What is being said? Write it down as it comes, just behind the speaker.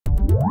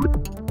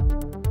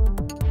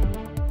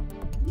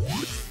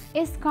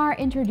ISCAR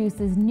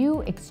introduces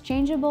new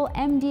exchangeable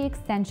MD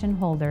extension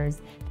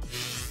holders.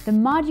 The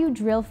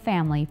MODUDRILL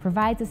family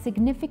provides a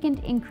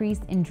significant increase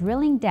in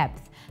drilling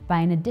depth by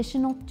an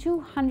additional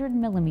 200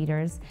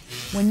 millimeters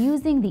when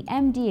using the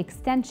MD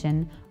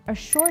extension. A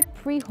short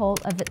pre-hole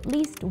of at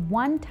least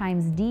 1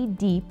 times D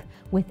deep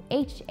with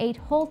H8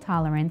 hole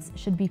tolerance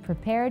should be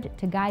prepared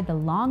to guide the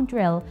long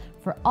drill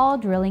for all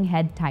drilling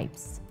head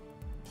types.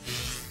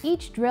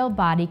 Each drill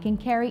body can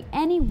carry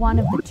any one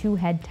of the 2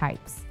 head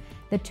types.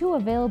 The 2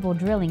 available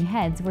drilling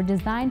heads were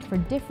designed for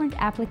different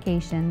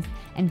applications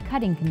and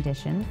cutting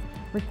conditions,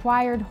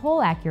 required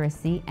hole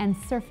accuracy and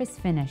surface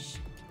finish.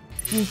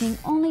 Using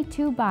only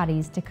 2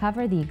 bodies to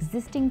cover the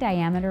existing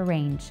diameter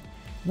range,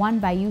 one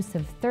by use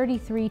of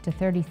 33 to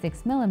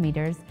 36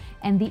 millimeters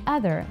and the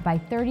other by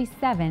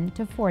 37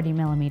 to 40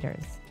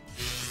 millimeters.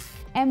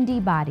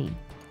 MD body.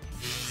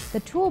 The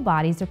tool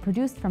bodies are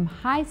produced from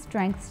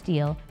high-strength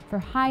steel for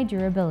high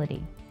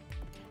durability.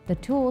 The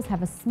tools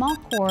have a small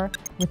core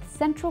with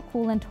central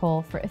coolant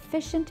hole for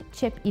efficient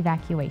chip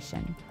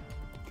evacuation.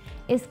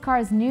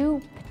 ISCAR's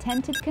new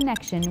patented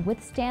connection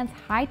withstands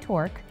high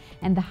torque,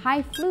 and the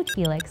high flute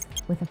helix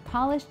with a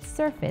polished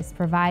surface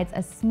provides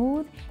a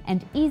smooth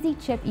and easy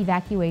chip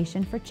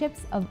evacuation for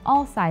chips of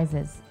all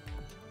sizes.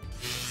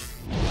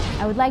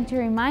 I would like to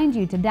remind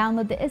you to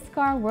download the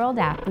ISCAR World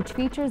app, which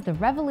features the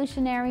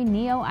revolutionary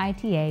Neo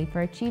ITA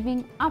for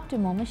achieving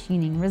optimal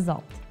machining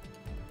results.